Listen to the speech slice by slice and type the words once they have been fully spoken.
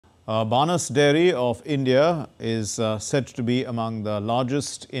Banas dairy of India is said to be among the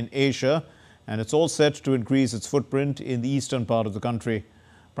largest in Asia, and it's all set to increase its footprint in the eastern part of the country.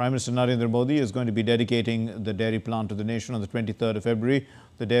 Prime Minister Narendra Modi is going to be dedicating the dairy plant to the nation on the 23rd of February.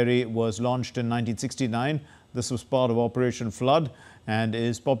 The dairy was launched in 1969. This was part of Operation Flood and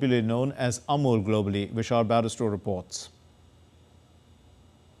is popularly known as Amul globally. Prasar Bharati reports.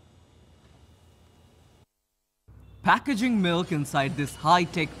 Packaging milk inside this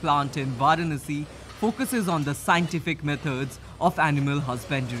high-tech plant in Varanasi focuses on the scientific methods of animal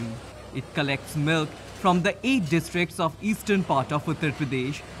husbandry. It collects milk from the 8 districts of eastern part of Uttar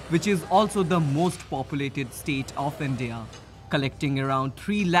Pradesh, which is also the most populated state of India. Collecting around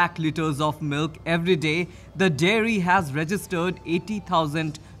 3 lakh liters of milk every day, the dairy has registered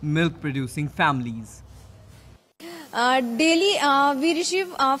 80,000 milk-producing families. Daily, we receive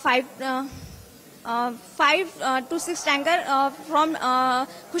 5 to 6 tanker from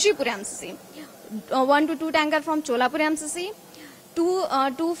Khushipur MCC, 1 to 2 tanker from Cholapur MCC, 2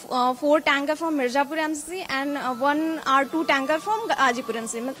 to 4 tanker from Mirzapur MCC, and 1 or 2 tanker from Gazipur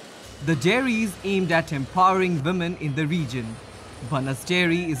MCC. The dairy is aimed at empowering women in the region. Banas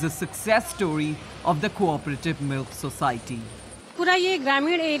Dairy is a success story of the cooperative milk society. पूरा ये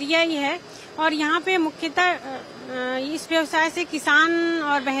ग्रामीण area ही है और यहाँ पे मुख्यतः इस व्यवसाय से किसान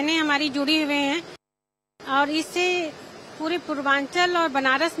और बहनें हमारी जुड़ी हुए हैं और इससे पूरे पूर्वांचल और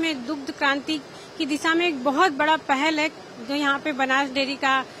बनारस में दुग्ध क्रांति की दिशा में एक बहुत बड़ा पहल है जो यहाँ पे बनास डेयरी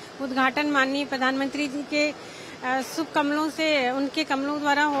का उद्घाटन माननीय प्रधानमंत्री जी के शुभ कमलों से उनके कमलों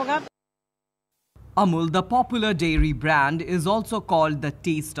द्वारा होगा. Amul, the popular dairy brand, is also called the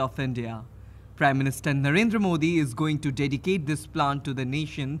taste of India. Prime Minister Narendra Modi is going to dedicate this plant to the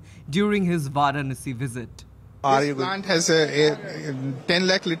nation during his Varanasi visit. This plant has a 10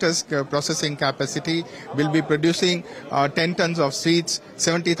 lakh liters processing capacity, will be producing 10 tons of sweets,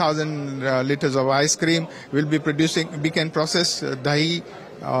 70,000 liters of ice cream, will be producing, we can process dahi,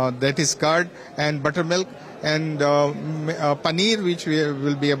 that is curd, and buttermilk, and paneer, which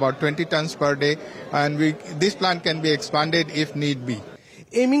will be about 20 tons per day, and this plant can be expanded if need be.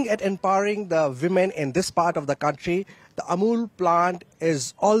 Aiming at empowering the women in this part of the country, the Amul plant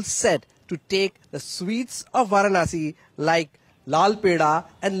is all set to take the sweets of Varanasi like Lal Peda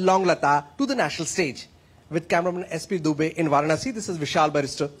and Long Lata to the national stage. With cameraman SP Dubey in Varanasi, this is Vishal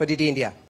Baristo for DT India.